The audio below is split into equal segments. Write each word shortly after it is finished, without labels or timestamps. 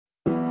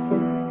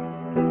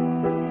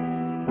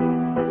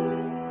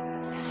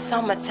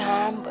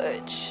Summertime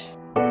Butch.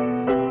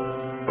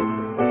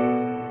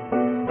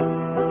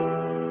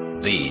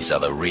 These are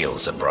the real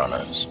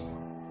Sopranos.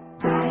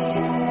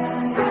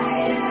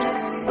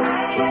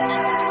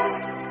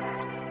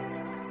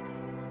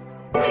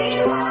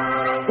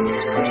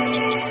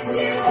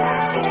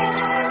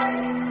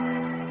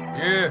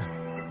 Yeah.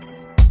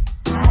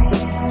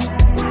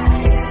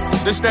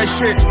 This that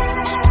shit.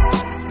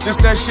 This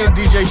that shit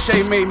DJ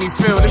Shay made me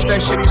feel. This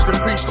that shit he used to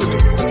preach to me.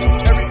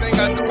 Everything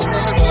I do is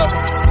on this level.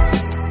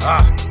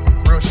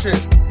 Real shit.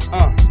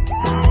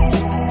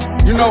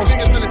 You know,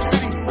 biggest in the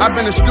city. I've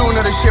been a student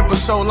of this shit for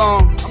so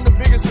long. I'm the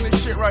biggest in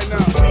this shit right now.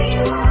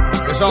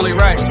 It's only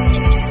right.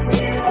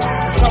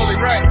 It's only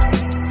right.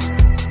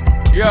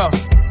 Yo,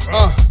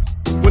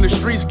 when the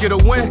streets get a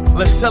win,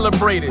 let's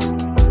celebrate it.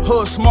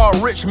 Hood, smart,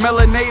 rich,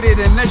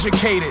 melanated, and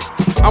educated.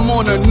 I'm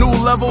on a new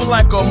level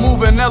like a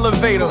moving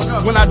elevator.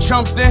 When I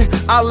jumped in,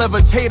 I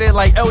levitated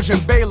like Elgin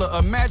Baylor.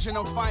 Imagine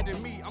I'm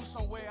finding me, I'm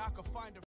somewhere I could find a